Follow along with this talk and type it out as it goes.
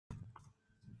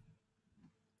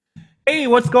Hey,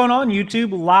 what's going on,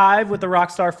 YouTube? Live with the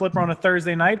Rockstarflipper on a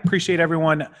Thursday night. Appreciate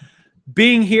everyone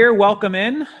being here. Welcome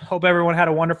in. Hope everyone had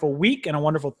a wonderful week and a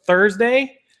wonderful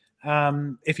Thursday.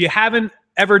 If you haven't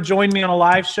ever joined me on a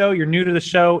live show, you're new to the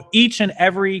show. Each and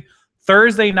every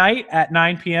Thursday night at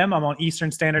 9 p.m. I'm on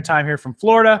Eastern Standard Time here from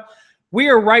Florida. We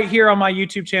are right here on my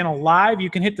YouTube channel live. You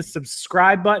can hit the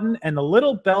subscribe button and the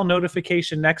little bell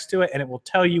notification next to it, and it will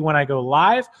tell you when I go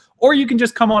live. Or you can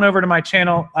just come on over to my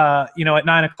channel, at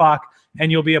 9 o'clock, and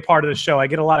you'll be a part of the show. I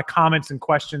get a lot of comments and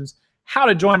questions how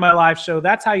to join my live show.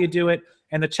 That's how you do it.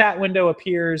 And the chat window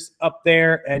appears up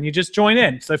there, and you just join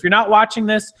in. So if you're not watching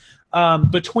this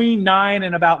between 9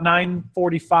 and about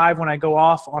 9:45 when I go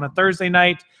off on a Thursday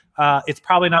night, it's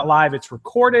probably not live. It's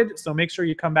recorded. So make sure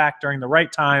you come back during the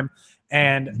right time,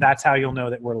 and that's how you'll know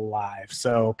that we're live.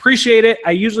 So appreciate it.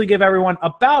 I usually give everyone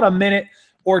about a minute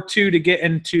or two to get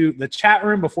into the chat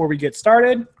room before we get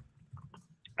started.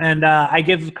 And I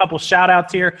give a couple shout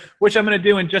outs here, which I'm going to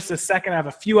do in just a second. I have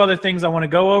a few other things I want to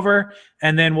go over,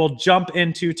 and then we'll jump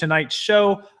into tonight's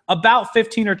show. About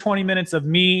 15 or 20 minutes of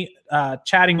me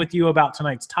chatting with you about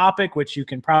tonight's topic, which you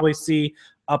can probably see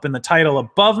up in the title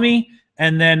above me.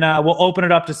 And then we'll open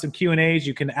it up to some Q&As.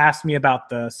 You can ask me about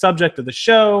the subject of the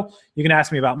show. You can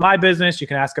ask me about my business. You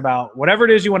can ask about whatever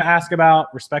it is you want to ask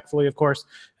about, respectfully, of course.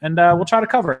 And we'll try to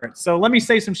cover it. So let me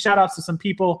say some shout outs to some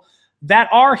people that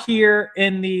are here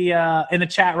in the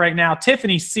chat right now.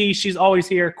 Tiffany C, she's always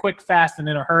here, quick, fast, and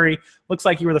in a hurry. Looks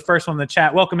like you were the first one in the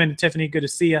chat. Welcome in, Tiffany. Good to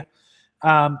see you.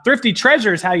 Thrifty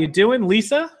Treasures, how you doing?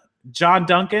 Lisa, John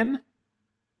Duncan,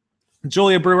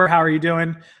 Julia Brewer, how are you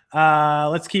doing?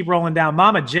 Let's keep rolling down.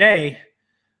 Mama J,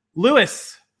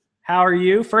 Lewis, how are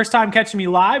you? First time catching me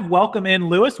live. Welcome in,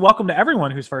 Lewis. Welcome to everyone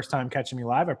who's first time catching me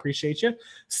live. I appreciate you.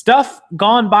 Stuff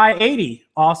Gone By 80,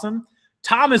 awesome.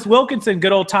 Thomas Wilkinson,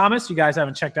 good old Thomas. You guys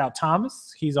haven't checked out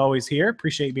Thomas. He's always here.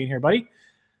 Appreciate you being here, buddy.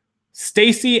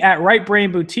 Stacy at Right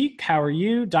Brain Boutique, how are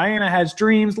you? Diana Has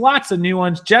Dreams, lots of new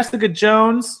ones. Jessica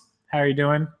Jones, how are you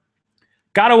doing?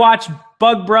 Gotta watch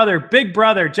Big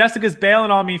Brother. Jessica's bailing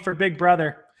on me for Big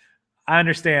Brother. I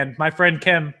understand. My friend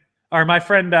Kim, or my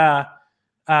friend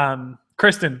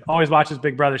Kristen always watches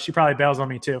Big Brother. She probably bails on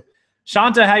me too.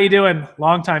 Shanta, how you doing?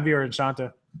 Longtime viewer in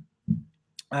Shanta.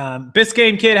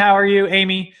 Biscayne Kid, how are you?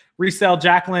 Amy, Resell,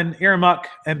 Jacqueline, Iramuck,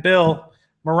 and Bill,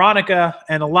 Veronica,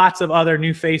 and lots of other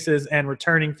new faces and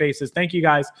returning faces. Thank you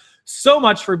guys so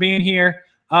much for being here.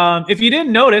 If you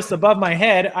didn't notice, above my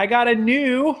head, I got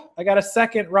a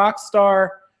second Rockstar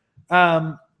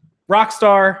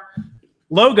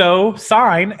logo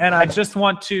sign, and I just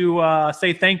want to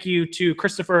say thank you to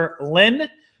Christopher Lynn.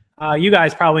 You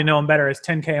guys probably know him better as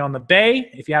 10K on the Bay.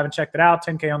 If you haven't checked it out,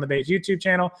 10K on the Bay's YouTube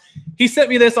channel. He sent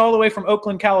me this all the way from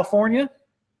Oakland, California.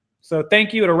 So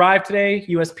thank you. It arrived today,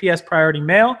 USPS Priority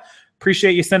Mail.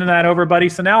 Appreciate you sending that over, buddy.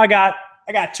 So now I got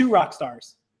two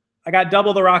Rockstars. I got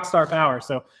double the Rockstar power.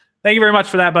 So thank you very much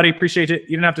for that, buddy. Appreciate it.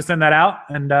 You didn't have to send that out,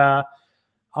 and I'll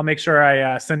make sure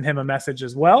I send him a message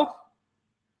as well.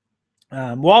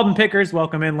 Walden Pickers,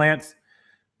 welcome in, Lance.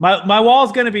 My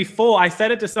wall's going to be full. I said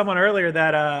it to someone earlier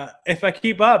that if I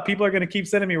keep up, people are going to keep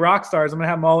sending me rock stars. I'm going to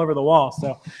have them all over the wall.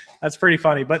 So that's pretty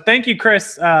funny. But thank you,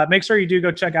 Chris. Make sure you do go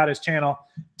check out his channel,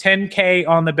 10K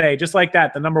on the Bay. Just like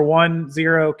that, the number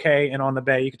 10K and on the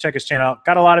Bay. You can check his channel out.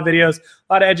 Got a lot of videos,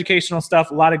 a lot of educational stuff,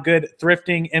 a lot of good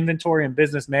thrifting, inventory, and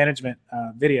business management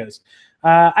videos.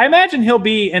 I imagine he'll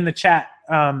be in the chat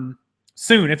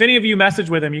soon. If any of you message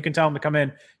with him, you can tell him to come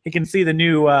in. He can see the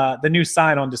new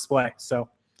sign on display. So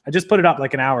I just put it up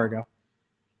like an hour ago.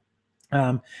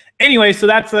 Anyway, so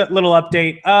that's a little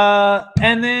update.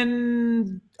 And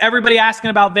then everybody asking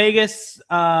about Vegas.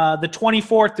 The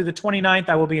 24th through the 29th,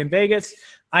 I will be in Vegas.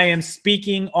 I am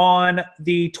speaking on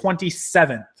the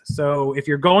 27th. So if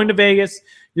you're going to Vegas,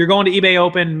 you're going to eBay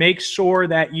Open, make sure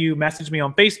that you message me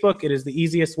on Facebook. It is the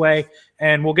easiest way.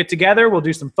 And we'll get together. We'll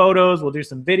do some photos. We'll do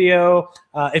some video.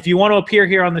 If you want to appear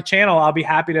here on the channel, I'll be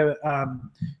happy to,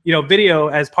 video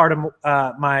as part of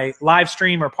my live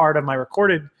stream or part of my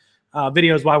recorded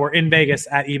videos while we're in Vegas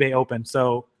at eBay Open.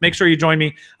 So make sure you join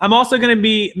me. I'm also going to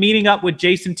be meeting up with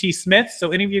Jason T. Smith.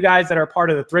 So any of you guys that are part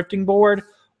of the thrifting board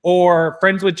or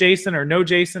friends with Jason or know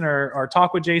Jason or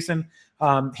talk with Jason,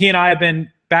 he and I have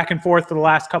been back and forth for the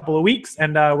last couple of weeks,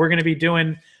 and we're going to be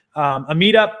doing a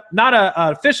meetup, not an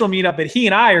official meetup, but he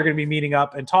and I are going to be meeting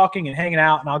up and talking and hanging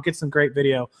out, and I'll get some great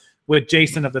video with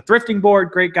Jason of the Thrifting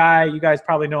Board. Great guy. You guys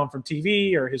probably know him from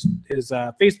TV or his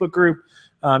Facebook group.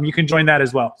 You can join that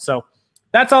as well. So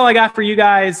that's all I got for you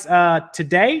guys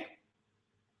today.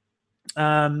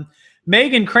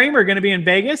 Megan Kramer going to be in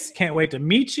Vegas. Can't wait to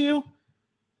meet you.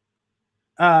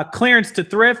 clearance to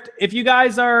thrift. If you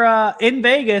guys are in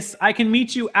Vegas, I can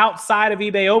meet you outside of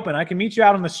eBay Open. I can meet you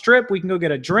out on the strip. We can go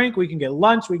get a drink. We can get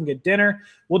lunch. We can get dinner.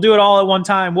 We'll do it all at one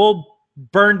time. We'll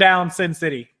burn down Sin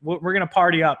City. We're going to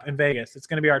party up in Vegas. It's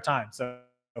going to be our time. So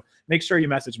make sure you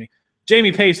message me.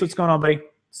 Jamie Pace, what's going on, buddy?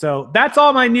 So that's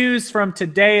all my news from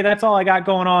today. That's all I got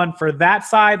going on for that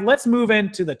side. Let's move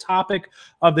into the topic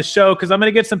of the show, because I'm going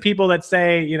to get some people that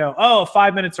say, you know, oh,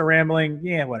 5 minutes of rambling.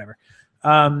 Yeah, whatever.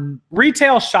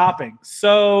 Retail shopping.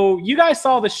 So you guys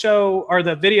saw the show or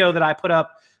the video that I put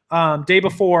up day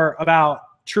before about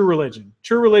True Religion.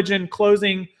 True Religion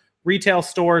closing retail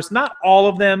stores, not all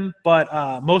of them,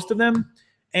 but most of them.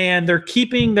 And they're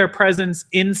keeping their presence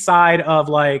inside of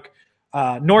like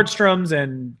Nordstrom's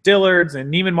and Dillard's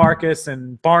and Neiman Marcus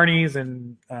and Barney's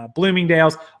and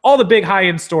Bloomingdale's, all the big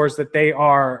high-end stores that they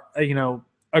are, you know,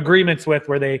 agreements with,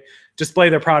 where they display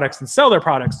their products and sell their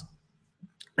products.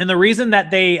 And the reason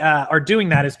that they are doing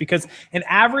that is because an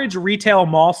average retail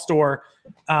mall store,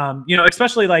 you know,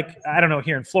 especially like, I don't know,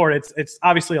 here in Florida, it's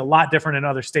obviously a lot different in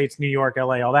other states, New York,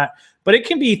 LA, all that, but it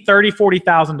can be $30,000,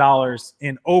 $40,000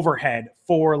 in overhead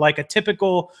for like a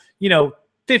typical, you know,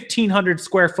 1,500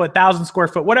 square foot, 1,000 square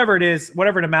foot, whatever it is,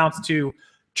 whatever it amounts to,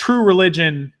 True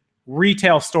Religion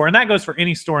retail store. And that goes for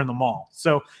any store in the mall.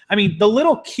 So, I mean, the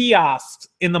little kiosks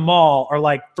in the mall are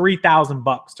like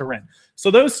 $3,000 to rent.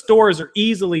 So those stores are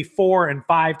easily 4 and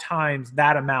 5 times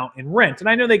that amount in rent. And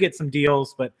I know they get some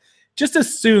deals, but just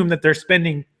assume that they're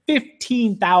spending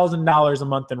 $15,000 a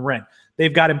month in rent.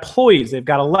 They've got employees, they've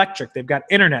got electric, they've got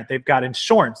internet, they've got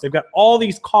insurance, they've got all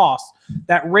these costs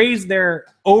that raise their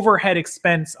overhead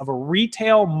expense of a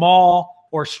retail mall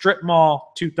or strip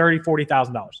mall to $30,000,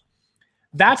 $40,000.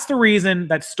 That's the reason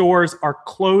that stores are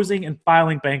closing and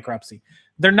filing bankruptcy.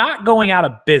 They're not going out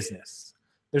of business.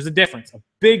 There's a difference, a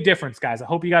big difference, guys. I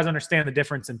hope you guys understand the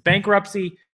difference in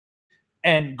bankruptcy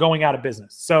and going out of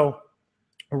business. So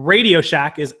Radio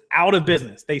Shack is out of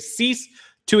business. They cease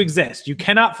to exist. You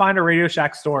cannot find a Radio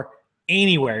Shack store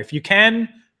anywhere. If you can,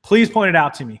 please point it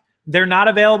out to me. They're not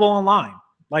available online.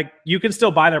 Like, you can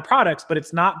still buy their products, but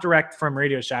it's not direct from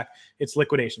Radio Shack. It's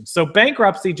liquidation. So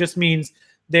bankruptcy just means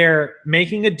they're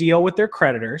making a deal with their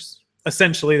creditors.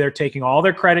 Essentially, they're taking all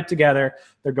their credit together.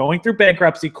 They're going through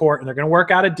bankruptcy court, and they're going to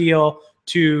work out a deal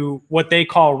to what they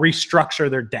call restructure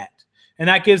their debt. And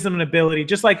that gives them an ability,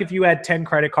 just like if you had 10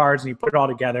 credit cards and you put it all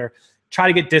together, try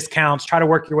to get discounts, try to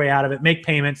work your way out of it, make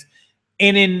payments.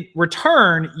 And in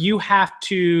return, you have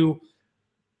to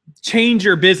change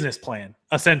your business plan,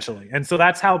 essentially. And so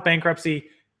that's how bankruptcy,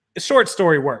 short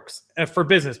story, works for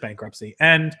business bankruptcy.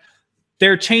 And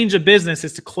their change of business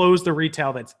is to close the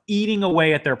retail that's eating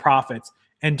away at their profits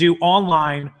and do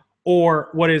online, or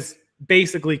what is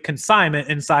basically consignment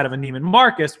inside of a Neiman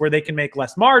Marcus, where they can make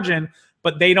less margin,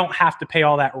 but they don't have to pay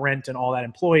all that rent and all that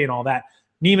employee and all that.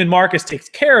 Neiman Marcus takes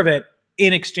care of it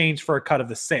in exchange for a cut of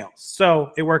the sales.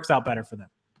 So it works out better for them.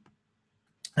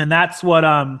 And that's what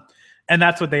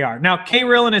they are. Now, K.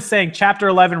 Rillen is saying Chapter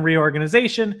 11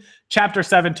 reorganization, Chapter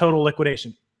 7 total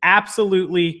liquidation.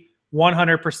 Absolutely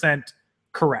 100%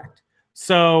 correct.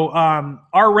 So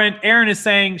our rent, Aaron is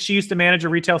saying she used to manage a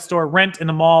retail store. Rent in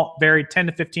the mall varied 10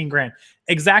 to 15 grand.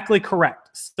 Exactly correct.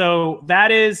 So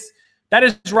that is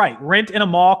right. Rent in a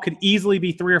mall could easily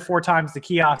be 3 or 4 times the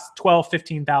kiosk,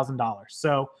 $12,000,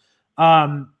 $15,000.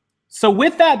 So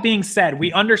with that being said,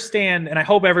 we understand, and I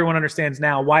hope everyone understands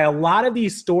now, why a lot of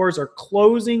these stores are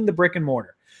closing the brick and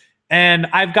mortar. And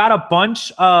I've got a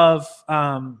bunch of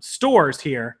stores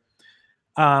here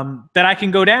that I can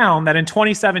go down that in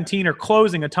 2017 are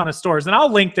closing a ton of stores. And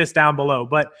I'll link this down below.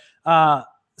 But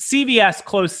CVS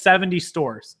closed 70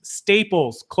 stores.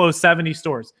 Staples closed 70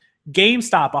 stores.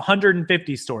 GameStop,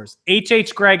 150 stores.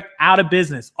 H.H. Gregg out of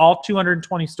business, all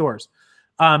 220 stores.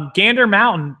 Gander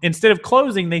Mountain, instead of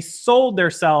closing, they sold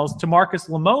themselves to Marcus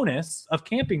Lemonis of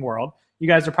Camping World. You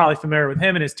guys are probably familiar with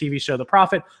him and his TV show, The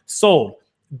Prophet. Sold.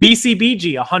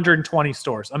 BCBG, 120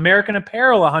 stores. American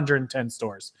Apparel, 110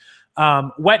 stores.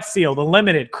 Wet Seal, The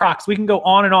Limited, Crocs. We can go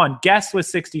on and on. Guess with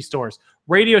 60 stores.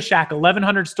 Radio Shack,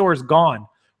 1,100 stores, gone.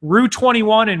 Rue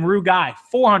 21 and Rue Guy,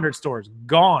 400 stores,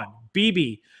 gone.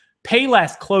 BB.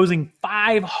 Payless closing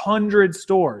 500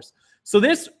 stores. So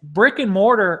this brick and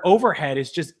mortar overhead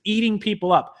is just eating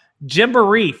people up.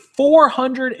 Gymboree,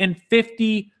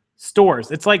 450 stores.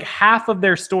 It's like half of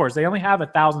their stores. They only have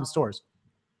 1,000 stores.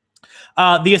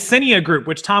 The Assinia Group,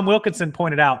 which Tom Wilkinson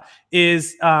pointed out,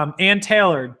 is Ann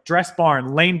Taylor, Dress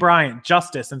Barn, Lane Bryant,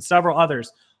 Justice, and several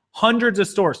others. Hundreds of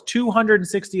stores,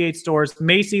 268 stores.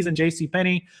 Macy's and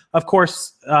JCPenney, of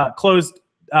course, closed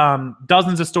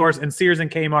dozens of stores, and Sears and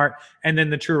Kmart, and then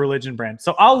the True Religion brand.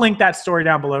 So I'll link that story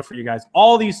down below for you guys.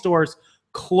 All these stores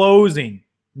closing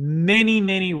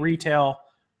many retail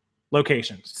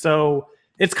locations. So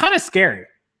it's kind of scary.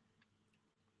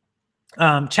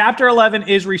 Chapter 11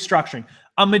 is restructuring.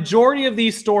 A majority of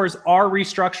these stores are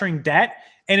restructuring debt.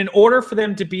 And in order for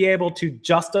them to be able to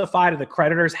justify to the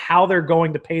creditors how they're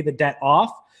going to pay the debt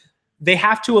off, they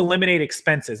have to eliminate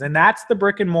expenses. And that's the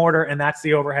brick and mortar, and that's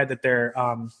the overhead that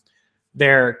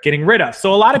they're getting rid of.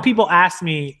 So a lot of people ask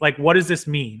me, like, what does this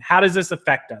mean? How does this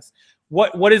affect us?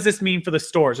 What does this mean for the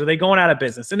stores? Are they going out of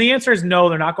business? And the answer is no,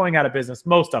 they're not going out of business.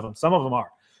 Most of them. Some of them are.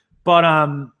 But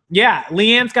yeah,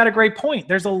 Leanne's got a great point.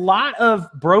 There's a lot of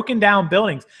broken down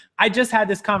buildings. I just had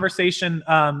this conversation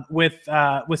with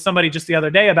somebody just the other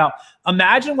day about,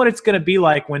 imagine what it's going to be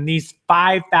like when these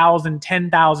 5,000,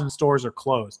 10,000 stores are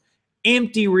closed.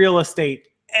 Empty real estate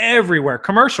everywhere,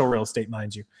 commercial real estate,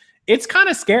 mind you. It's kind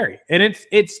of scary, and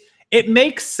it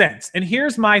makes sense. And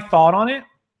here's my thought on it.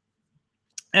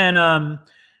 And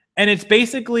it's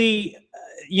basically,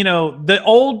 the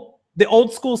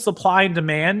old school supply and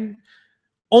demand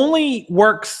only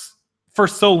works for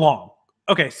so long.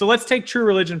 Okay, so let's take True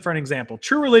Religion for an example.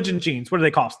 True Religion jeans, what do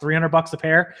they cost? $300 a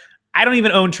pair? I don't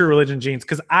even own True Religion jeans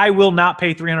because I will not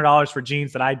pay $300 for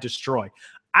jeans that I destroy.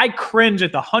 I cringe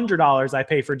at the $100 I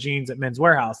pay for jeans at Men's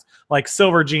Warehouse, like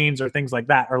Silver Jeans or things like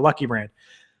that, or Lucky Brand.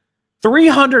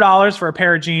 $300 for a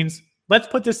pair of jeans. Let's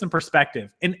put this in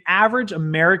perspective. An average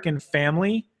American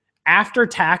family, after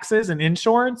taxes and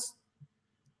insurance,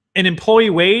 an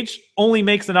employee wage only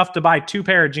makes enough to buy 2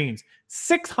 pair of jeans.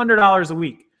 $600 a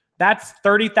week. That's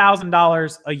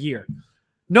 $30,000 a year.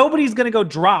 Nobody's going to go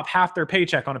drop half their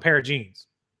paycheck on a pair of jeans.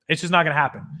 It's just not going to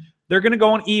happen. They're going to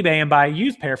go on eBay and buy a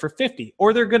used pair for $50,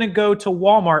 or they're going to go to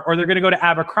Walmart, or they're going to go to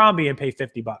Abercrombie and pay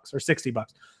 $50 or $60.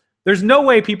 There's no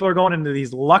way people are going into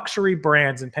these luxury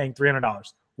brands and paying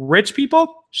 $300. Rich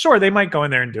people, sure, they might go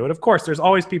in there and do it. Of course, there's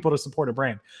always people to support a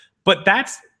brand, but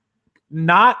that's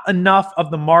not enough of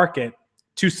the market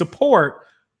to support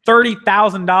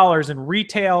 $30,000 in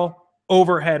retail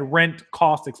overhead, rent,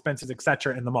 cost, expenses,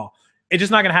 etc. in the mall. It's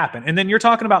just not going to happen. And then you're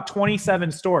talking about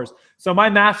 27 stores. So my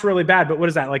math's really bad, but what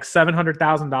is that? Like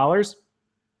 $700,000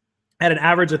 at an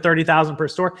average of $30,000 per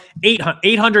store,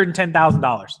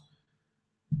 $810,000.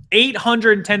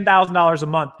 $810,000 a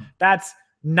month. That's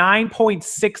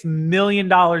 $9.6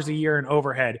 million a year in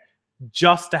overhead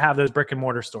just to have those brick and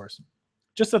mortar stores.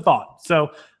 Just a thought.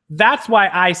 So that's why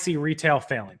I see retail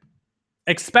failing,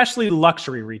 especially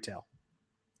luxury retail.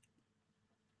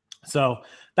 So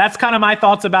that's kind of my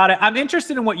thoughts about it. I'm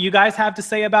interested in what you guys have to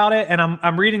say about it, and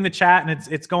I'm reading the chat, and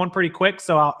it's going pretty quick.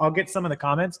 So I'll get some of the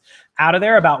comments out of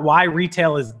there about why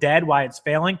retail is dead, why it's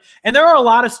failing. And there are a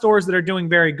lot of stores that are doing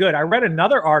very good. I read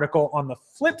another article on the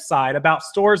flip side about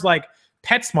stores like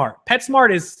PetSmart.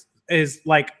 PetSmart is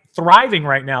like thriving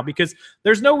right now because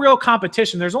there's no real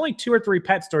competition. There's only 2 or 3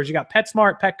 pet stores. You got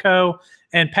PetSmart, Petco,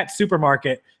 and Pet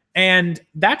Supermarket. And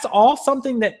that's all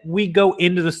something that we go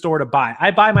into the store to buy.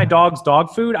 I buy my dog's dog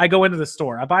food. I go into the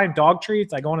store. I buy him dog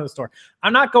treats. I go into the store.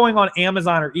 I'm not going on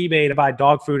Amazon or eBay to buy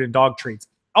dog food and dog treats.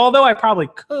 Although I probably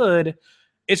could,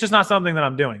 it's just not something that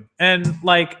I'm doing. And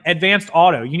like Advanced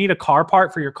Auto, you need a car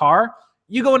part for your car.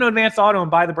 You go into Advanced Auto and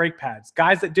buy the brake pads.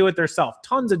 Guys that do it themselves.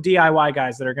 Tons of DIY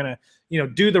guys that are going to,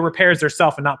 do the repairs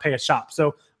themselves and not pay a shop.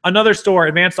 So another store,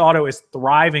 Advanced Auto, is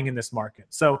thriving in this market.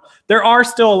 So there are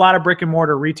still a lot of brick and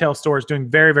mortar retail stores doing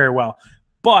very, very well.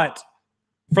 But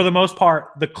for the most part,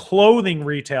 the clothing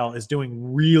retail is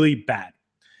doing really bad.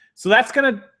 So that's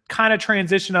going to kind of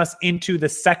transition us into the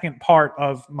second part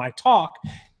of my talk.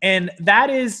 And that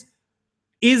is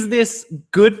this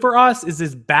good for us? Is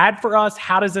this bad for us?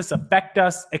 How does this affect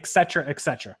us? Et cetera, et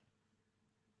cetera.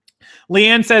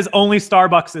 Leanne says only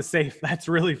Starbucks is safe. That's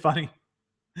really funny.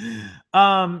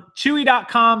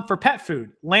 Chewy.com for pet food.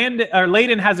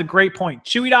 Layden has a great point.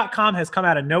 Chewy.com has come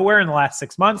out of nowhere in the last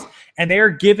 6 months, and they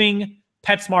are giving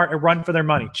PetSmart a run for their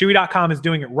money. Chewy.com is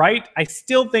doing it right. I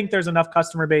still think there's enough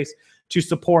customer base to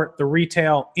support the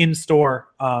retail in-store,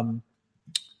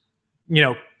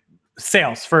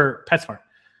 sales for PetSmart.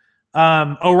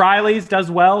 O'Reilly's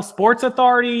does well. Sports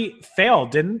Authority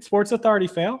failed. Didn't Sports Authority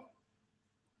fail?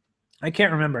 I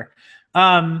can't remember.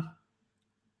 I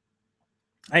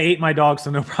ate my dog,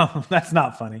 so no problem. That's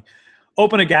not funny.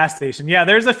 Open a gas station. Yeah,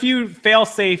 there's a few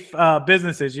fail-safe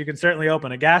businesses you can certainly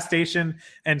open. A gas station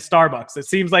and Starbucks. It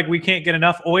seems like we can't get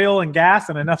enough oil and gas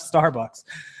and enough Starbucks.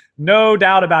 No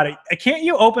doubt about it. Can't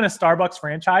you open a Starbucks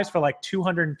franchise for like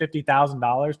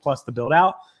 $250,000 plus the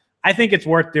build-out? I think it's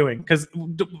worth doing because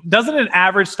doesn't an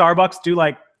average Starbucks do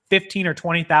like 15 or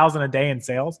 20,000 a day in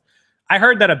sales? I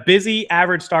heard that a busy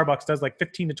average Starbucks does like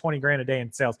 15 to 20 grand a day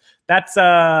in sales. That's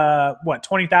what,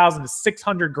 20,000 to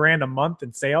 600 grand a month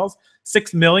in sales.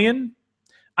 6 million.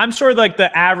 I'm sure like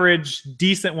the average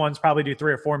decent ones probably do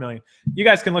 3 or 4 million. You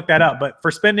guys can look that up. But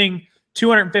for spending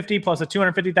 250 plus a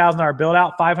 $250,000 build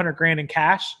out, 500 grand in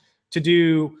cash to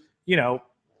do, you know,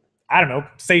 I don't know,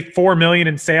 say 4 million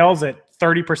in sales at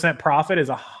 30% profit is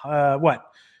what?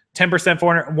 10%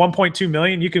 400, 1.2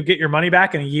 million. You could get your money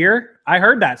back in a year. I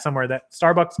heard that somewhere, that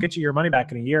Starbucks gets you your money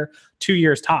back in a year, 2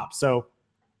 years tops. So,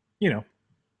 you know,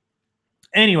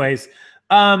 anyways,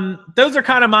 those are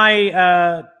kind of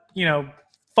my, you know,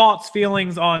 thoughts,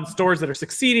 feelings on stores that are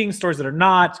succeeding, stores that are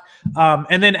not,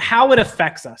 and then how it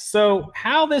affects us. So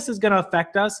how this is going to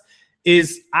affect us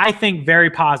is, I think, very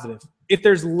positive. If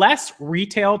there's less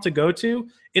retail to go to,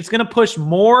 it's going to push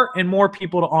more and more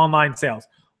people to online sales.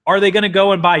 Are they going to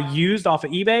go and buy used off of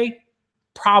eBay?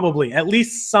 Probably, at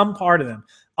least some part of them.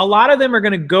 A lot of them are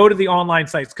going to go to the online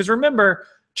sites. Because remember,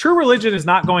 True Religion is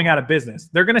not going out of business.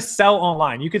 They're going to sell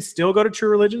online. You could still go to True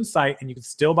Religion's site and you can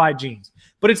still buy jeans.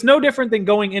 But it's no different than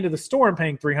going into the store and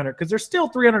paying $300, because there's still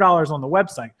 $300 on the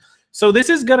website. So this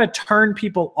is going to turn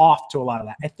people off to a lot of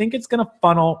that. I think it's going to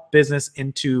funnel business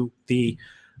into the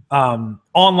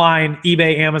online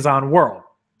eBay, Amazon world.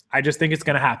 I just think it's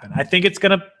going to happen. I think it's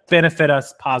going to benefit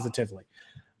us positively.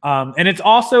 And it's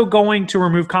also going to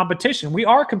remove competition. We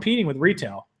are competing with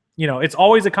retail. You know, it's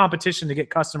always a competition to get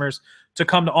customers to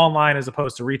come to online as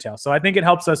opposed to retail. So I think it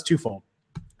helps us twofold.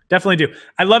 Definitely do.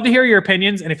 I'd love to hear your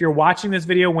opinions. And if you're watching this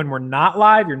video when we're not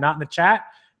live, you're not in the chat,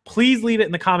 please leave it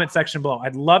in the comment section below.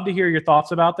 I'd love to hear your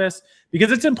thoughts about this,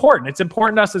 because it's important. It's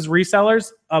important to us as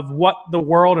resellers of what the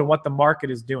world and what the market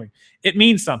is doing. It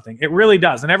means something. It really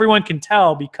does. And everyone can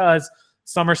tell, because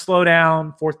summer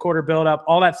slowdown, fourth quarter buildup,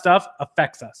 all that stuff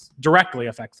affects us, directly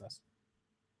affects us.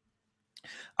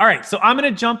 All right, so I'm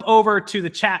going to jump over to the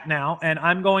chat now, and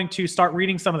I'm going to start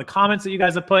reading some of the comments that you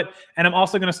guys have put, and I'm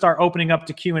also going to start opening up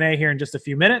to Q&A here in just a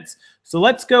few minutes. So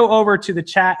let's go over to the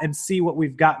chat and see what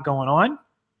we've got going on.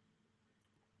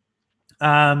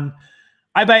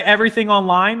 I buy everything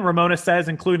online, Ramona says,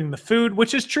 including the food,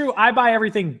 which is true. I buy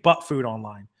everything but food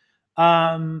online.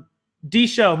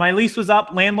 D-Show, my lease was up.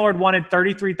 Landlord wanted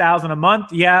 $33,000 a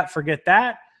month. Yeah, forget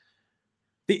that.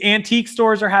 The antique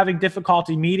stores are having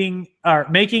difficulty making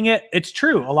it. It's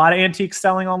true. A lot of antiques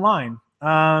selling online.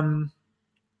 I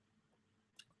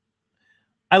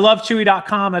love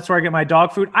Chewy.com. That's where I get my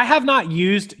dog food. I have not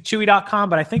used Chewy.com,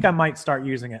 but I think I might start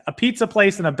using it. A pizza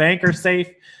place and a bank are safe.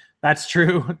 That's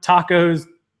true. Tacos.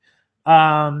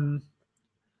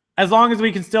 As long as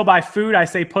we can still buy food, I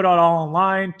say put it all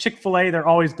online. Chick-fil-A, they're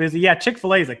always busy. Yeah,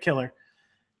 Chick-fil-A is a killer.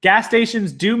 Gas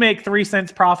stations do make 3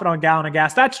 cents profit on a gallon of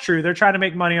gas. That's true. They're trying to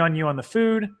make money on you on the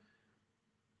food.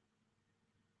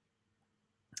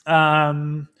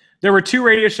 There were 2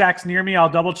 Radio Shacks near me. I'll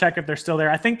double check if they're still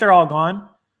there. I think they're all gone.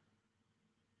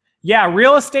 Yeah,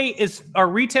 real estate is, are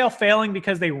retail failing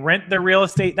because they rent their real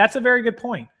estate? That's a very good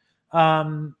point.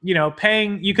 You know,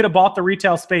 paying, you could have bought the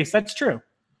retail space. That's true.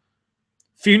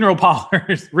 Funeral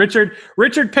parlors. Richard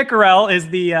Pickerel is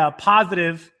the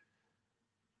positive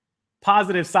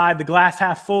side, the glass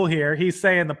half full here. He's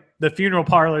saying the funeral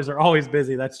parlors are always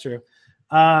busy. That's true.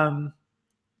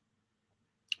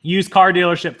 Used car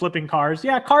dealership flipping cars.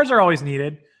 Yeah, cars are always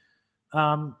needed.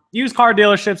 Used car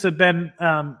dealerships have been,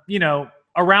 you know,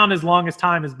 around as long as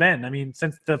time has been. I mean,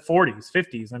 since the 40s,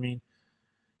 50s. I mean,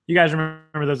 you guys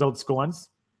remember those old school ones.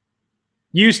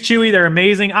 Use Chewy. They're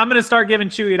amazing. I'm going to start giving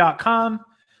Chewy.com.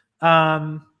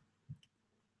 I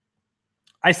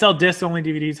sell disc-only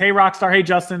DVDs. Hey, Rockstar. Hey,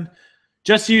 Justin.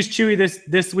 Just use Chewy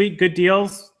this week. Good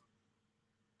deals.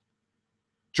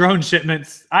 Drone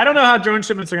shipments. I don't know how drone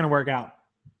shipments are going to work out.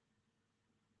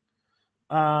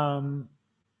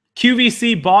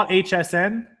 QVC bought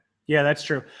HSN. Yeah, that's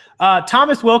true.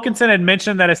 Thomas Wilkinson had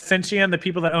mentioned that Ascension, the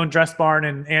people that own Dress Barn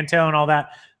and Antel and all that,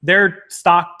 their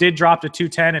stock did drop to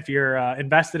 210. If you're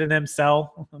invested in them,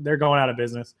 sell. They're going out of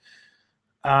business.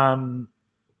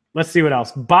 Let's see what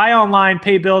else. Buy online,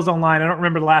 pay bills online. I don't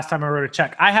remember the last time I wrote a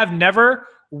check. I have never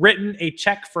written a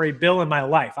check for a bill in my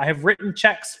life. I have written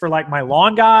checks for like my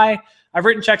lawn guy. I've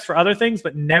written checks for other things,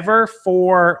 but never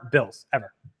for bills,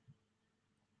 ever.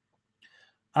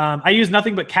 I use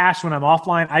nothing but cash when I'm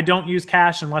offline. I don't use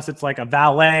cash unless it's like a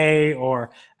valet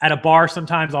or at a bar.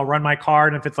 Sometimes I'll run my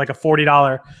card, and if it's like a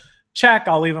 $40 check,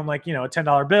 I'll leave them like, you know, a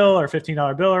 $10 bill or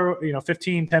 $15 bill, or, you know,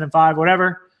 15, 10, and 5,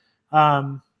 whatever.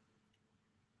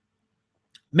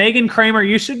 Megan Kramer,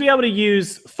 you should be able to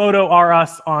use Photo R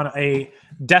Us on a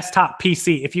desktop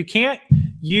PC. If you can't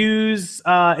use,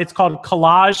 it's called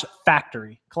Collage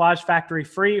Factory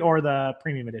free or the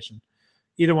premium edition.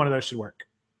 Either one of those should work.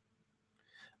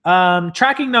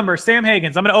 Tracking number, Sam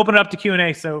Hagans. I'm going to open it up to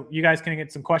Q&A so you guys can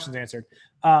get some questions answered.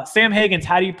 Sam Hagans,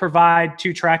 how do you provide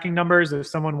 2 tracking numbers if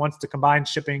someone wants to combine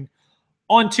shipping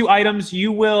on 2 items?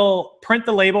 You will print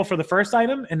the label for the first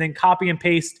item and then copy and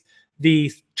paste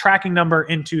the tracking number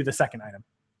into the second item.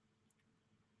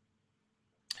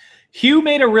 Hugh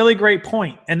made a really great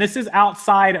point, and this is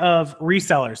outside of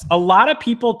resellers. A lot of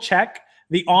people check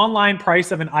the online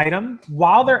price of an item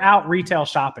while they're out retail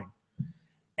shopping.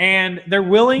 And they're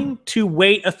willing to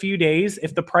wait a few days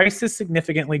if the price is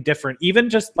significantly different. Even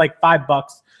just like $5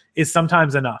 is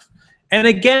sometimes enough. And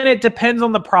again, it depends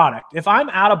on the product. If I'm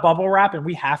out of bubble wrap and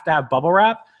we have to have bubble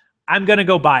wrap, I'm going to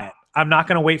go buy it. I'm not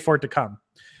going to wait for it to come.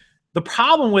 The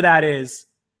problem with that is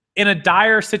in a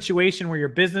dire situation where your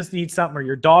business needs something or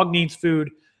your dog needs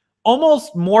food,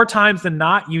 almost more times than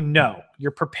not,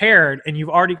 you're prepared and you've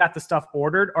already got the stuff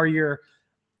ordered, or you're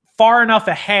far enough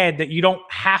ahead that you don't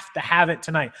have to have it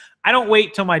tonight. I don't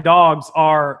wait till my dogs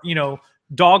are,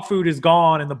 dog food is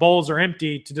gone and the bowls are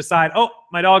empty to decide, oh,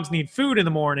 my dogs need food in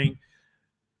the morning.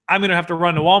 I'm going to have to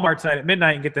run to Walmart tonight at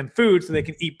midnight and get them food so they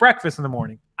can eat breakfast in the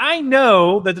morning. I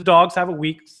know that the dogs have a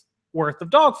week's worth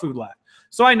of dog food left.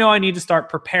 So I know I need to start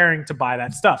preparing to buy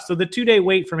that stuff. So the 2-day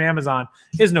wait from Amazon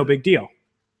is no big deal.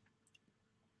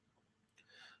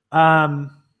 Gorilla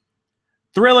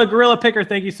Picker,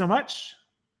 thank you so much.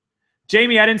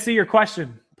 Jamie, I didn't see your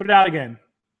question. Put it out again.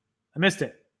 I missed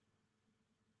it.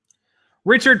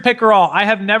 Richard Pickerall, I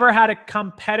have never had a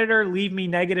competitor leave me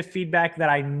negative feedback that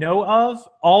I know of.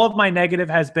 All of my negative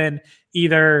has been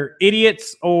either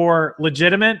idiots or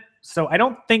legitimate. So I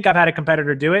don't think I've had a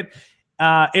competitor do it.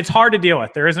 It's hard to deal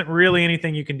with. There isn't really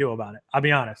anything you can do about it. I'll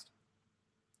be honest.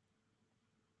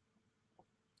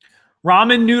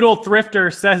 Ramen Noodle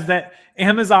Thrifter says that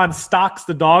Amazon stocks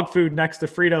the dog food next to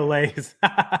Frito-Lays.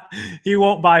 He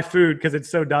won't buy food because it's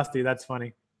so dusty. That's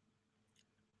funny.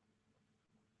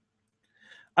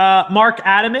 Mark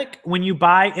Adamick, when you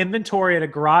buy inventory at a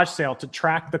garage sale to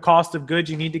track the cost of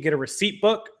goods, you need to get a receipt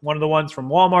book, one of the ones from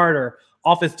Walmart or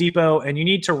Office Depot, and you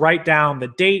need to write down the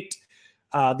date,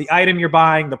 the item you're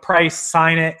buying, the price,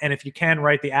 sign it, and if you can,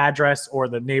 write the address or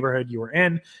the neighborhood you were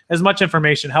in. As much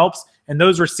information helps, and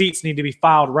those receipts need to be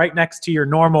filed right next to your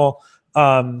normal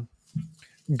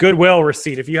Goodwill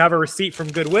receipt. If you have a receipt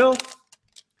from Goodwill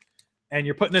and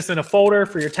you're putting this in a folder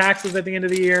for your taxes at the end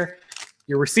of the year,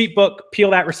 your receipt book,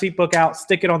 peel that receipt book out,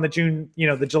 stick it on the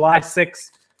the July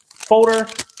 6th folder,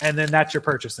 and then that's your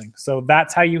purchasing. So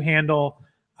that's how you handle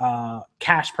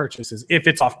cash purchases. If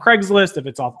it's off Craigslist, if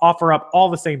it's off OfferUp, all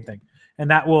the same thing. And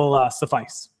that will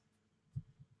suffice.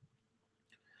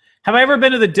 Have I ever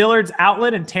been to the Dillard's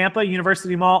outlet in Tampa,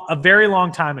 University Mall? A very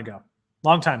long time ago.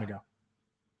 Long time ago.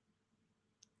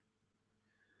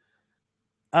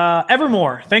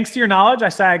 Evermore, thanks to your knowledge,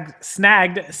 I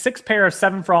snagged 6 pair of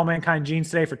 7 for All Mankind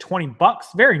jeans today for $20.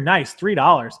 Very nice.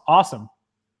 $3. Awesome.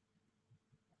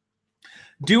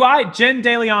 Jen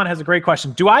De Leon has a great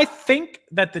question. Do I think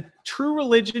that the True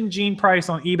Religion jean price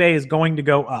on eBay is going to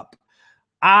go up?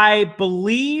 I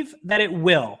believe that it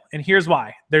will, and here's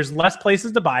why. There's less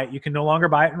places to buy it. You can no longer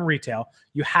buy it in retail.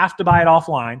 You have to buy it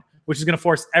offline, which is going to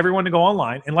force everyone to go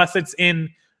online, unless it's in,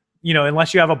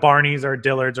 unless you have a Barney's or a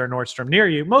Dillard's or a Nordstrom near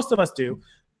you. Most of us do,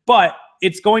 but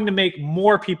it's going to make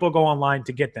more people go online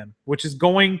to get them, which is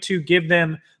going to give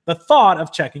them the thought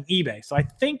of checking eBay. So I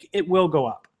think it will go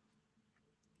up.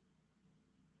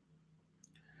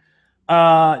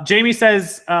 Jamie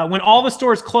says, when all the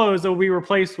stores close, they'll be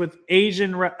replaced with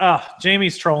Asian.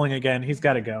 Jamie's trolling again. He's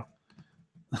got to go.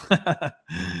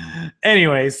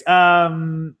 Anyways,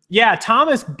 yeah,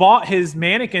 Thomas bought his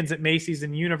mannequins at Macy's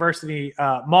and University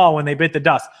Mall when they bit the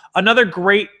dust. Another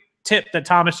great tip that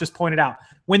Thomas just pointed out.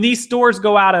 When these stores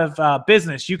go out of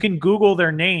business, you can Google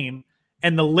their name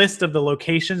and the list of the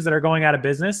locations that are going out of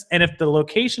business. And if the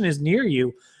location is near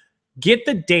you, get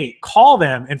the date, call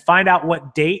them and find out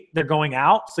what date they're going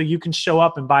out so you can show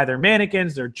up and buy their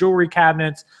mannequins, their jewelry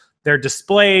cabinets, their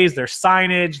displays, their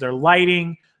signage, their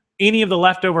lighting, any of the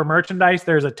leftover merchandise.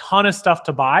 There's a ton of stuff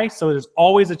to buy, so there's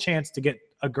always a chance to get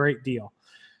a great deal.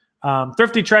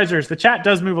 Thrifty Treasures, the chat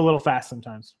does move a little fast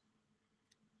sometimes.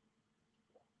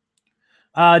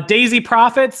 Daisy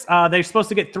Profits, they're supposed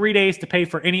to get 3 days to pay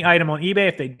for any item on eBay.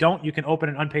 If they don't, you can open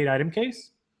an unpaid item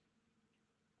case.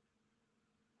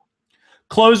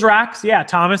 Clothes racks, yeah,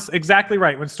 Thomas, exactly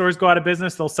right. When stores go out of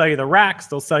business, they'll sell you the racks,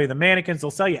 they'll sell you the mannequins, they'll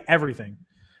sell you everything.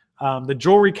 The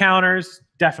jewelry counters,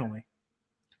 definitely.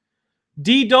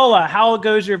 D. Dola, how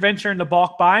goes your venture into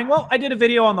bulk buying? Well, I did a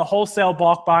video on the wholesale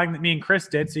bulk buying that me and Chris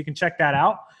did, so you can check that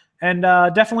out. And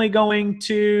definitely going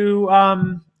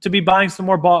to to be buying some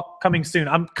more bulk coming soon.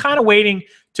 I'm kind of waiting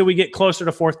till we get closer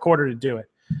to fourth quarter to do it.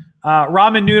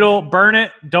 Ramen noodle, burn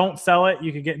it, don't sell it.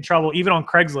 You could get in trouble. Even on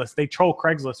Craigslist, they troll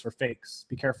Craigslist for fakes.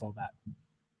 Be careful of that.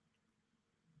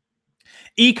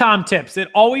 Ecom tips. It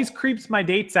always creeps my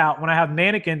dates out when I have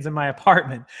mannequins in my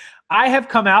apartment. I have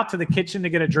come out to the kitchen to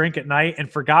get a drink at night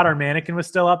and forgot our mannequin was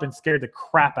still up and scared the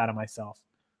crap out of myself.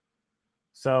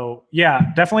 So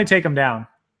yeah, definitely take them down.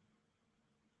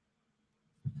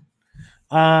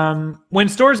 When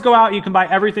stores go out, you can buy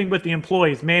everything with the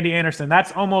employees. Mandy Anderson.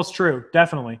 That's almost true.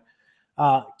 Definitely.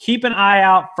 Keep an eye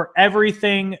out for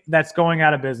everything that's going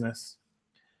out of business.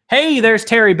 Hey, there's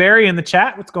Terry Berry in the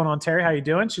chat. What's going on, Terry? How you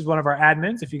doing? She's one of our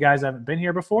admins if you guys haven't been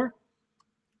here before.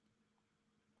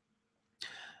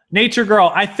 Nature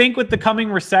Girl, I think with the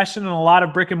coming recession and a lot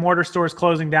of brick and mortar stores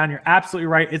closing down, you're absolutely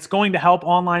right. It's going to help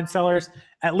online sellers.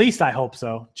 At least I hope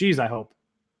so. Geez, I hope.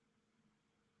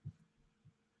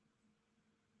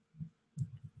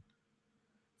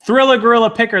 Thriller Gorilla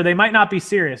Picker, they might not be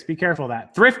serious. Be careful of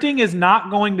that. Thrifting is not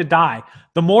going to die.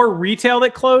 The more retail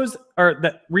that close, or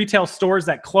the retail stores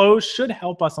that close, should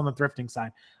help us on the thrifting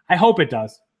side. I hope it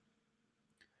does.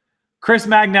 Chris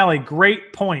Magnelli,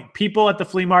 great point. People at the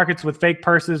flea markets with fake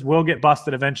purses will get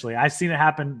busted eventually. I've seen it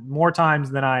happen more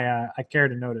times than I care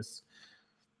to notice.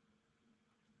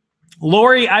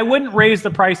 Lori, I wouldn't raise the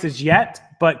prices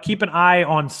yet, but keep an eye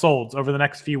on solds over the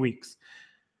next few weeks.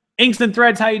 Inks and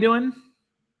Threads, how you doing?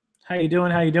 How you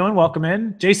doing? How you doing? Welcome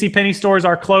in. JCPenney stores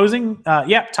are closing.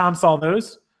 Yep, Tom saw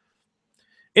those.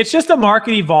 It's just a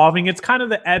market evolving. It's kind of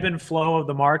the ebb and flow of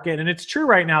the market. And it's true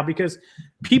right now because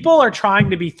people are trying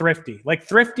to be thrifty. Like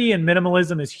thrifty and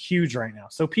minimalism is huge right now.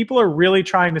 So people are really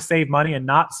trying to save money and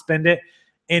not spend it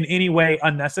in any way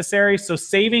unnecessary. So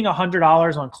saving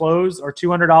 $100 on clothes or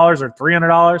 $200 or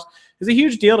 $300 is a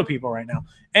huge deal to people right now.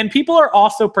 And people are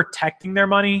also protecting their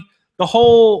money. The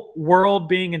whole world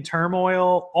being in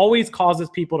turmoil always causes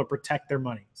people to protect their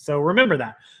money. So remember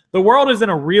that. The world is in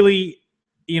a really,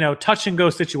 touch and go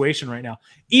situation right now.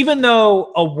 Even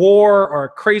though a war or a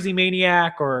crazy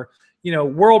maniac or,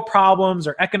 world problems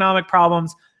or economic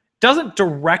problems doesn't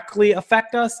directly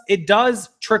affect us, it does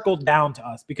trickle down to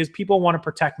us because people want to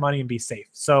protect money and be safe.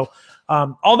 So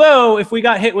although if we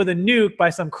got hit with a nuke by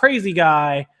some crazy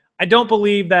guy, I don't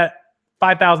believe that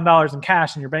 $5,000 in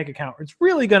cash in your bank account, it's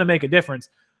really going to make a difference.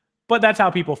 But that's how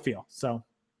people feel. So,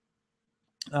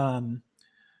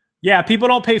 yeah, people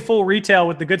don't pay full retail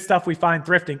with the good stuff we find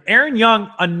thrifting. Aaron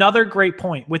Young, another great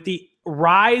point. With the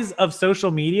rise of social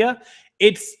media,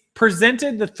 it's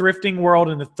presented the thrifting world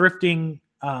and the thrifting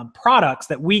products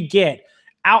that we get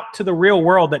out to the real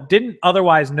world that didn't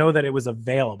otherwise know that it was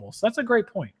available. So that's a great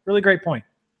point. Really great point.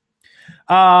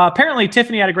 Apparently,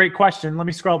 Tiffany had a great question. Let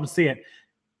me scroll up and see it.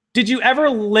 Did you ever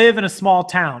live in a small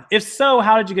town? If so,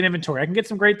 how did you get inventory? I can get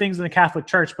some great things in the Catholic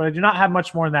Church, but I do not have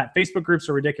much more than that. Facebook groups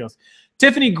are ridiculous.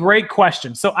 Tiffany, great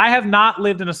question. So I have not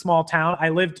lived in a small town. I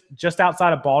lived just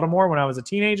outside of Baltimore when I was a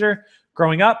teenager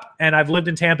growing up, and I've lived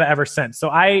in Tampa ever since. So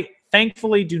I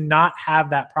thankfully do not have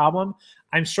that problem.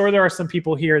 I'm sure there are some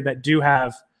people here that do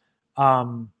have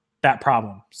that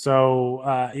problem. So,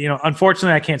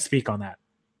 unfortunately, I can't speak on that.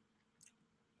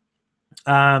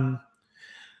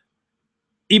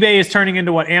 eBay is turning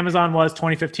into what Amazon was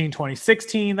 2015,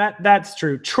 2016. That's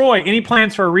true. Troy, any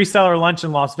plans for a reseller lunch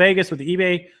in Las Vegas with the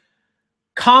eBay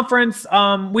conference?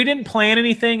 We didn't plan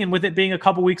anything, and with it being a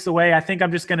couple weeks away, I think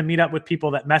I'm just going to meet up with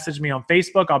people that message me on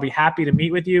Facebook. I'll be happy to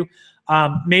meet with you.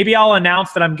 Maybe I'll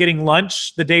announce that I'm getting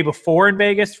lunch the day before in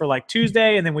Vegas for like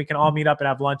Tuesday, and then we can all meet up and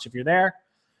have lunch if you're there.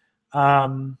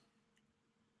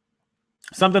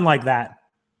 Something like that.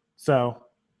 So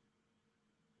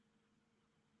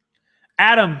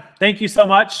Adam, thank you so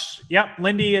much. Yep,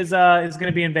 Lindy is going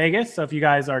to be in Vegas. So if you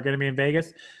guys are going to be in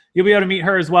Vegas, you'll be able to meet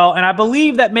her as well. And I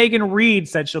believe that Megan Reed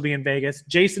said she'll be in Vegas.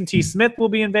 Jason T. Smith will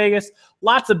be in Vegas.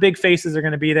 Lots of big faces are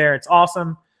going to be there. It's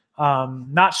awesome.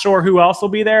 Not sure who else will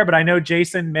be there, but I know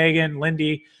Jason, Megan,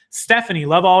 Lindy, Stephanie.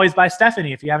 Love Always by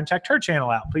Stephanie. If you haven't checked her channel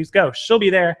out, please go. She'll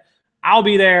be there. I'll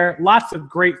be there. Lots of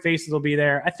great faces will be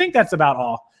there. I think that's about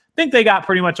all. I think they got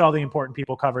pretty much all the important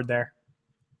people covered there.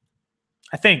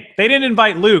 I think they didn't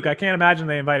invite Luke. I can't imagine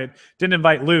they didn't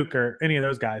invite Luke or any of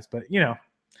those guys, but it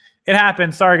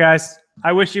happened. Sorry guys.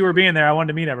 I wish you were being there. I wanted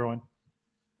to meet everyone.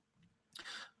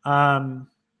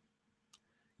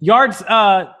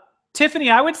 Tiffany,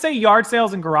 I would say yard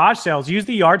sales and garage sales. Use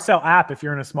the yard sale app if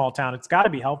you're in a small town. It's got to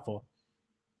be helpful.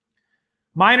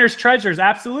 Miners Treasures.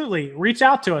 Absolutely. Reach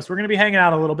out to us. We're going to be hanging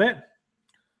out a little bit.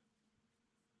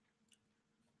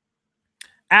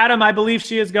 Adam, I believe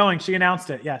she is going. She announced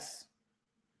it. Yes.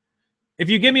 If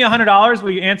you give me $100,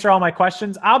 will you answer all my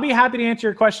questions? I'll be happy to answer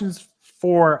your questions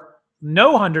for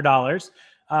no $100.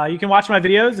 You can watch my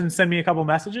videos and send me a couple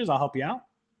messages. I'll help you out.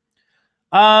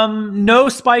 No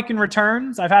spike in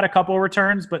returns. I've had a couple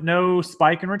returns, but no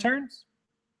spike in returns.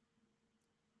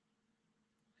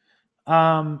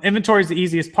 Inventory is the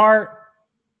easiest part.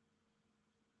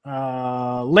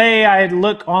 I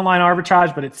look online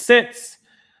arbitrage, but it sits.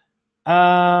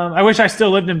 I wish I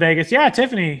still lived in Vegas. Yeah,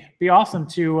 Tiffany, be awesome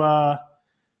to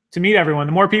meet everyone.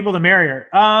 The more people, the merrier.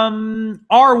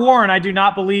 R. Warren, I do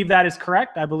not believe that is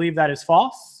correct. I believe that is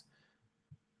false.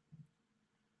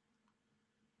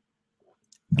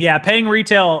 Yeah, paying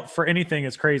retail for anything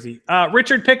is crazy.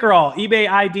 Richard Pickerel, eBay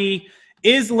ID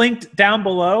is linked down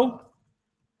below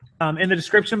in the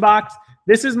description box.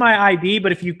 This is my ID,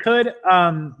 but if you could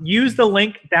use the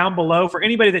link down below for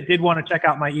anybody that did want to check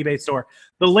out my eBay store.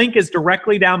 The link is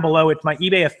directly down below. It's my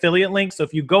eBay affiliate link. So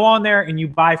if you go on there and you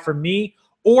buy from me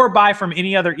or buy from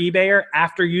any other eBayer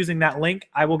after using that link,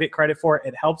 I will get credit for it.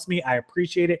 It helps me. I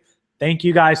appreciate it. Thank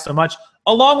you guys so much.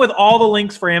 Along with all the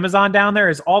links for Amazon down there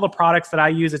is all the products that I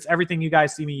use. It's everything you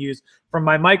guys see me use, from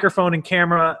my microphone and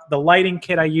camera, the lighting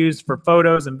kit I use for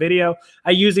photos and video.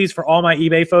 I use these for all my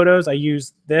eBay photos. I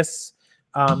use this.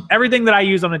 Everything that I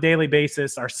use on a daily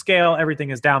basis, our scale,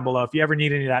 everything is down below. If you ever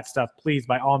need any of that stuff, please,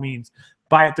 by all means,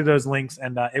 buy it through those links,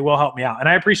 and it will help me out. And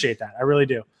I appreciate that. I really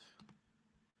do.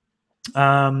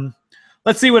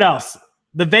 Let's see what else.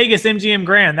 The Vegas MGM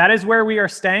Grand. That is where we are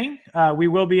staying. We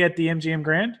will be at the MGM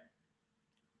Grand.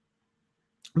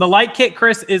 The light kit,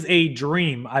 Chris, is a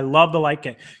dream. I love the light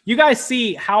kit. You guys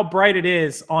see how bright it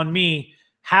is on me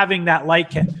having that light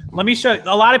kit. Let me show you.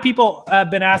 A lot of people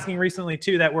have been asking recently,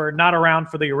 too, that were not around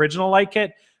for the original light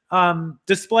kit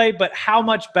display, but how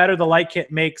much better the light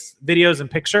kit makes videos and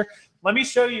picture. Let me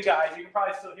show you guys. You can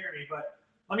probably still hear me, but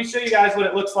let me show you guys what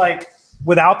it looks like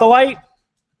without the light.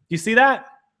 You see that?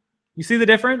 You see the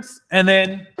difference? And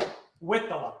then with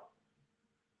the light.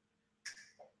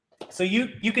 So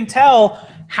you can tell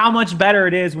how much better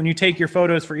it is when you take your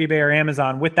photos for eBay or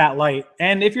Amazon with that light,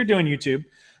 and if you're doing YouTube,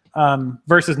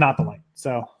 versus not the light.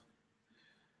 So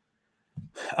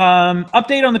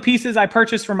update on the pieces I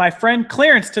purchased from my friend.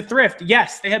 Clearance to thrift.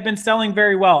 Yes, they have been selling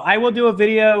very well. I will do a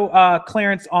video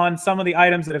clearance on some of the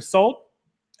items that have sold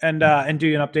and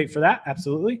do an update for that.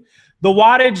 Absolutely. The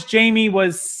wattage, Jamie,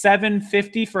 was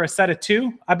 $750 for a set of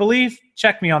 2, I believe.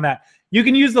 Check me on that. You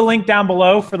can use the link down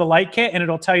below for the light kit, and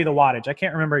it'll tell you the wattage. I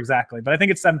can't remember exactly, but I think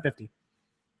it's $750.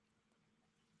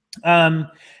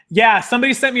 Yeah,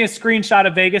 somebody sent me a screenshot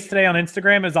of Vegas today on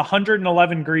Instagram. It's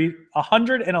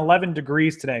 111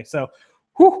 degrees today. So,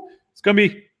 whew, it's going to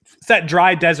be that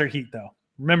dry desert heat, though.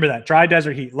 Remember that, dry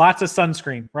desert heat. Lots of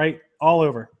sunscreen, right? All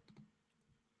over.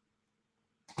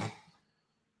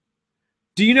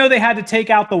 Do you know they had to take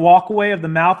out the walkway of the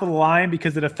mouth of the lion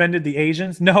because it offended the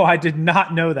Asians? No, I did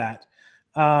not know that.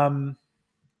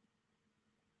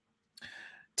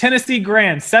 Tennessee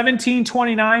Grand,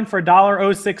 $17.29 for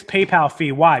 $1.06 PayPal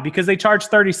fee. Why? Because they charge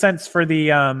 30 cents for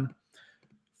the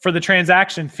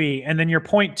transaction fee, and then your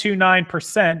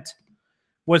 0.29%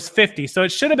 was 50. So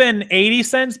it should have been 80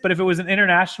 cents, but if it was an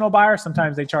international buyer,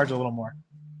 sometimes they charge a little more.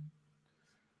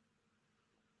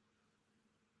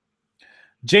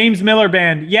 James Miller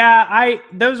Band. Yeah,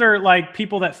 those are like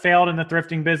people that failed in the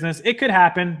thrifting business. It could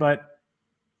happen, but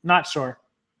not sure.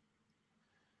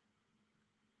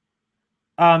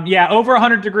 Yeah, over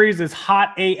 100 degrees is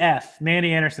hot AF.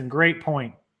 Mandy Anderson, great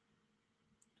point.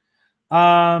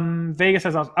 Vegas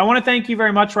says, I want to thank you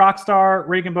very much, Rockstar.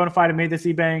 Reagan Bonafide made this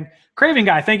eBaying. Craving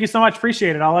Guy, thank you so much.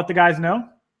 Appreciate it. I'll let the guys know.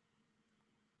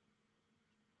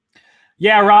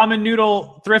 Yeah, Ramen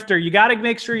Noodle Thrifter. You got to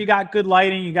make sure you got good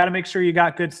lighting. You got to make sure you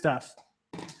got good stuff.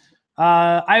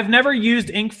 I've never used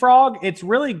InkFrog. It's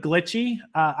really glitchy.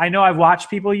 I know I've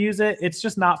watched people use it. It's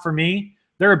just not for me.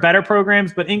 There are better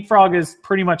programs, but InkFrog is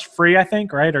pretty much free, I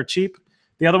think, right? Or cheap.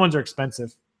 The other ones are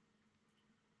expensive.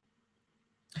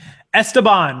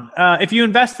 Esteban, if you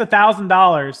invest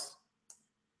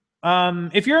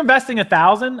 $1,000, if you're investing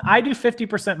 $1,000, I do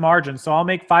 50% margin, so I'll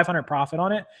make $500 profit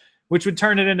on it, which would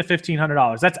turn it into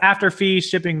 $1,500. That's after fees,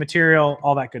 shipping, material,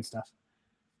 all that good stuff.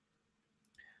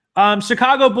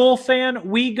 Chicago Bull fan,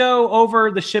 we go over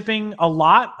the shipping a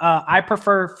lot. I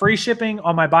prefer free shipping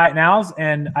on my buy it nows,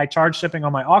 and I charge shipping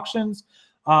on my auctions.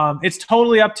 It's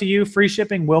totally up to you. Free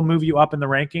shipping will move you up in the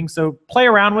ranking, so play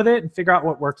around with it and figure out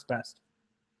what works best.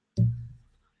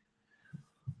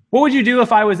 What would you do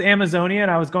if I was Amazonia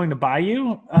and I was going to buy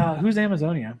you? Who's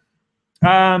Amazonia?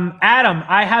 Adam,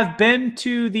 I have been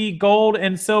to the gold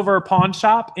and silver pawn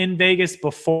shop in Vegas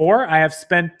before. I have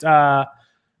spent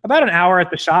about an hour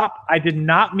at the shop. I did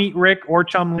not meet Rick or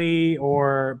Chumley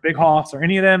or Big Hoss or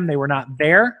any of them. They were not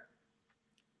there.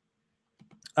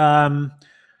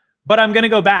 But I'm going to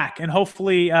go back, and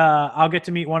hopefully I'll get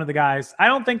to meet one of the guys. I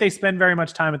don't think they spend very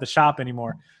much time at the shop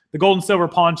anymore. The Gold and Silver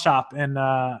Pawn Shop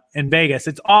in Vegas.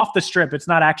 It's off the Strip. It's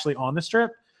not actually on the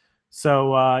Strip.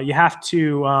 So you have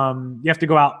to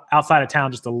go outside of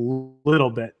town just a little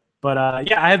bit. But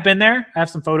yeah, I have been there. I have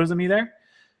some photos of me there.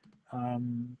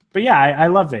 But yeah, I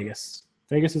love Vegas.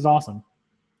 Vegas is awesome.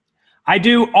 I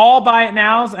do all buy it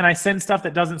nows, and I send stuff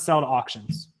that doesn't sell to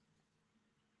auctions.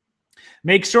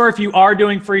 Make sure if you are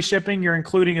doing free shipping, you're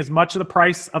including as much of the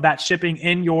price of that shipping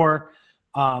in your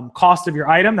cost of your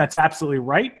item. That's absolutely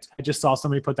right. I just saw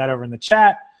somebody put that over in the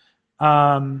chat.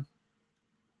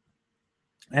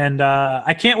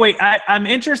 I can't wait. I'm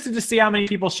interested to see how many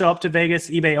people show up to Vegas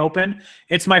eBay Open.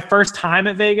 It's my first time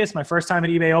at Vegas, my first time at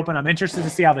eBay Open. I'm interested to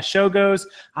see how the show goes.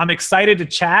 I'm excited to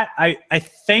chat. I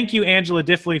thank you, Angela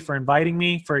Diffley, for inviting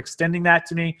me, for extending that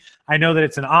to me. I know that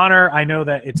it's an honor. I know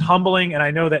that it's humbling, and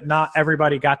I know that not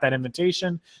everybody got that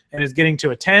invitation and is getting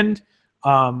to attend.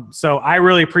 So I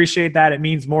really appreciate that. It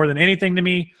means more than anything to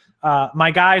me. My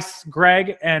guys,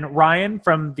 Greg and Ryan,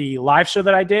 from the live show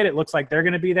that I did, it looks like they're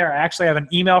going to be there. I actually have an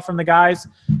email from the guys.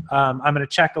 I'm going to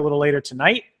check a little later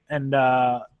tonight, and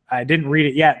I didn't read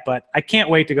it yet, but I can't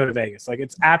wait to go to Vegas. Like,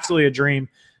 it's absolutely a dream.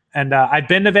 And I've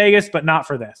been to Vegas, but not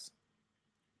for this.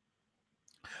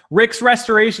 Rick's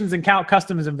Restorations and Count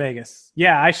Customs in Vegas.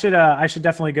 Yeah, I should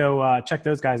definitely go check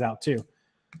those guys out too.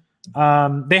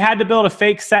 They had to build a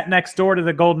fake set next door to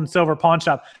the Gold and Silver Pawn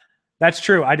Shop. That's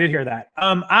true. I did hear that.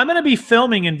 I'm going to be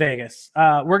filming in Vegas.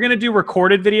 We're going to do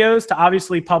recorded videos to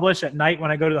obviously publish at night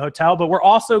when I go to the hotel, but we're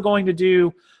also going to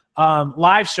do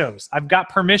live shows. I've got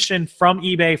permission from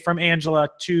eBay, from Angela,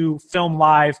 to film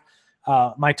live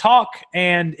my talk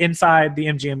and inside the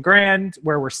MGM Grand,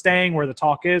 where we're staying, where the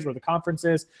talk is, where the conference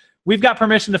is. We've got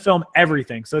permission to film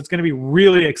everything, so it's going to be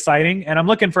really exciting, and I'm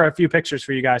looking for a few pictures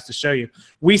for you guys to show you.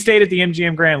 We stayed at the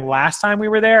MGM Grand last time we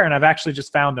were there, and I've actually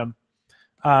just found them.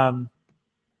 And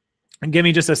give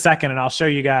me just a second, and I'll show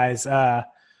you guys.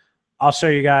 I'll show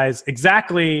you guys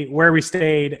exactly where we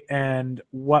stayed and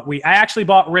what we. I actually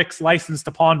bought Rick's License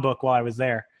to Pawn book while I was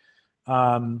there.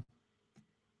 And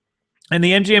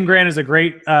the MGM Grand is a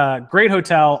great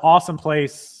hotel, awesome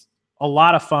place, a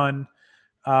lot of fun,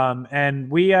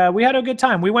 and we had a good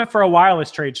time. We went for a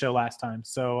wireless trade show last time,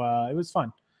 so it was fun.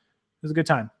 It was a good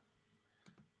time.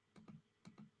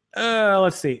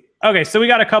 Let's see. Okay, so we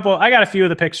got I got a few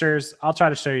of the pictures. I'll try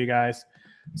to show you guys.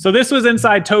 So this was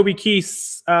inside Toby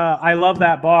Keith's I love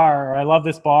that bar, or I love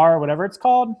this bar, or whatever it's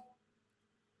called.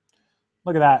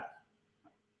 Look at that.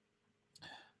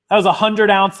 That was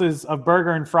 100 ounces of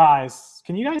burger and fries.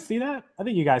 Can you guys see that? I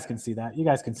think you guys can see that. You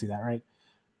guys can see that, right?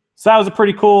 So that was a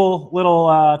pretty cool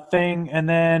little thing. And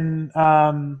then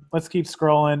let's keep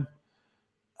scrolling.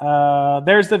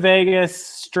 There's the Vegas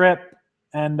Strip.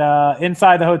 And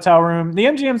inside the hotel room, the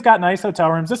MGM's got nice hotel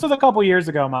rooms. This was a couple years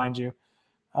ago, mind you.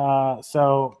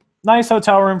 So nice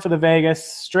hotel room for the Vegas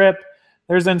Strip.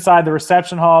 There's inside the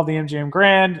reception hall of the MGM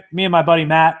Grand. Me and my buddy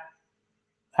Matt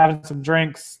having some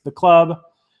drinks, the club.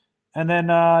 And then,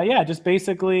 yeah, just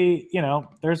basically, you know,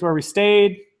 there's where we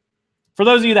stayed. For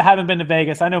those of you that haven't been to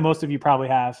Vegas, I know most of you probably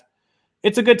have.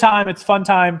 It's a good time. It's a fun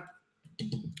time.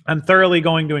 I'm thoroughly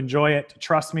going to enjoy it.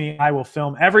 Trust me, I will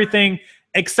film everything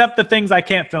except the things I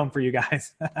can't film for you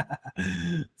guys.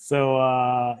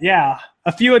 So, yeah,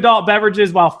 a few adult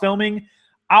beverages while filming.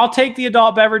 I'll take the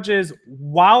adult beverages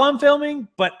while I'm filming,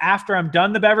 but after I'm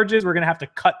done the beverages, we're going to have to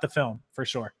cut the film for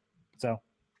sure. So,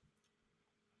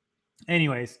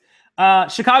 anyways,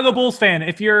 Chicago Bulls fan,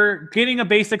 if you're getting a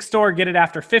basic store, get it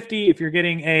after 50. If you're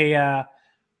getting a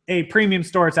premium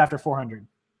store, it's after 400.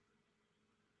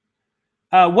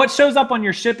 What shows up on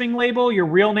your shipping label, your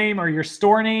real name or your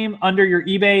store name? Under your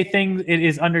eBay thing, it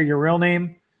is under your real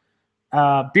name.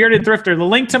 Bearded Thrifter, the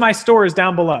link to my store is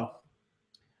down below.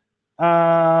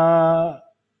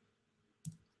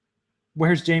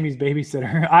 Where's Jamie's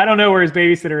babysitter? I don't know where his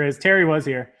babysitter is. Terry was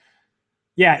here.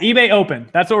 Yeah, eBay Open.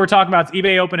 That's what we're talking about. It's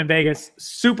eBay Open in Vegas.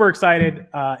 Super excited.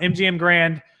 MGM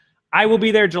Grand. I will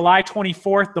be there July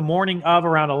 24th, the morning of,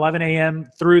 around 11 a.m.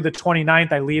 through the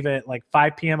 29th. I leave at like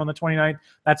 5 p.m. on the 29th.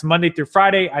 That's Monday through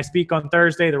Friday. I speak on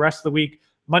Thursday. The rest of the week,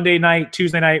 Monday night,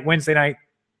 Tuesday night, Wednesday night,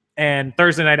 and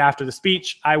Thursday night after the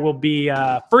speech, I will be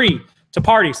free to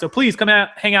party. So please come out,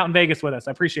 hang out in Vegas with us.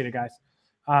 I appreciate it, guys.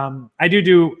 I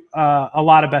do a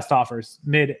lot of best offers,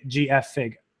 mid GF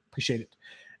Fig. Appreciate it.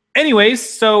 Anyways,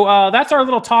 so that's our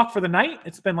little talk for the night.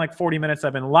 It's been like 40 minutes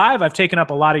I've been live. I've taken up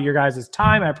a lot of your guys'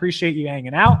 time. I appreciate you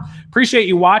hanging out. Appreciate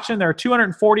you watching. There are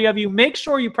 240 of you. Make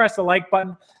sure you press the like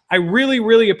button. I really,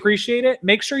 really appreciate it.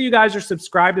 Make sure you guys are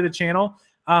subscribed to the channel.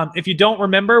 If you don't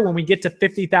remember, when we get to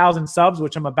 50,000 subs,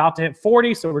 which I'm about to hit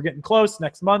 40, so we're getting close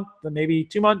next month, maybe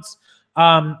 2 months,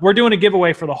 we're doing a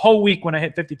giveaway for the whole week when I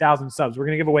hit 50,000 subs. We're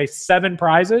going to give away 7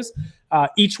 prizes,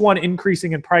 each one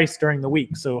increasing in price during the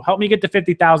week. So help me get to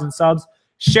 50,000 subs.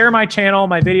 Share my channel,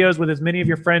 my videos with as many of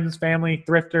your friends, family,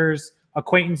 thrifters,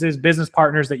 acquaintances, business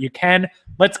partners that you can.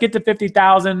 Let's get to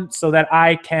 50,000 so that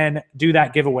I can do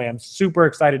that giveaway. I'm super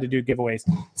excited to do giveaways.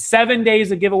 7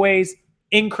 days of giveaways,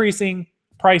 increasing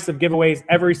price of giveaways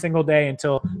every single day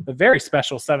until the very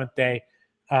special 7th day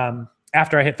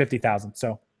after I hit 50,000.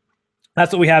 So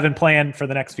that's what we have in plan for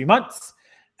the next few months.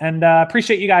 And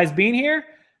appreciate you guys being here.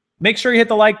 Make sure you hit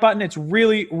the like button. It's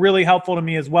really, really helpful to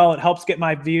me as well. It helps get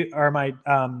my videos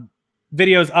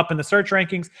up in the search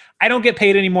rankings. I don't get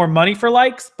paid any more money for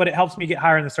likes, but it helps me get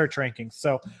higher in the search rankings.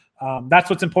 So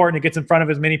that's what's important. It gets in front of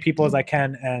as many people as I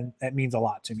can, and it means a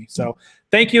lot to me. So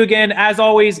thank you again. As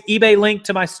always, eBay link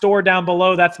to my store down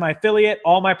below. That's my affiliate.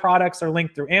 All my products are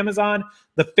linked through Amazon.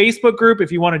 The Facebook group,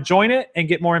 if you want to join it and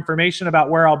get more information about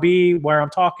where I'll be, where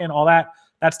I'm talking, all that,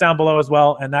 that's down below as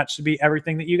well. And that should be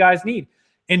everything that you guys need.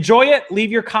 Enjoy it.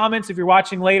 Leave your comments if you're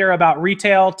watching later about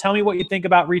retail. Tell me what you think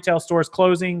about retail stores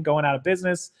closing, going out of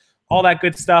business, all that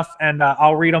good stuff. And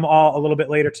I'll read them all a little bit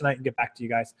later tonight and get back to you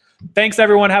guys. Thanks,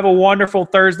 everyone. Have a wonderful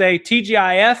Thursday.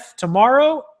 TGIF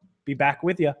tomorrow. Be back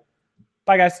with you.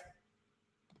 Bye, guys.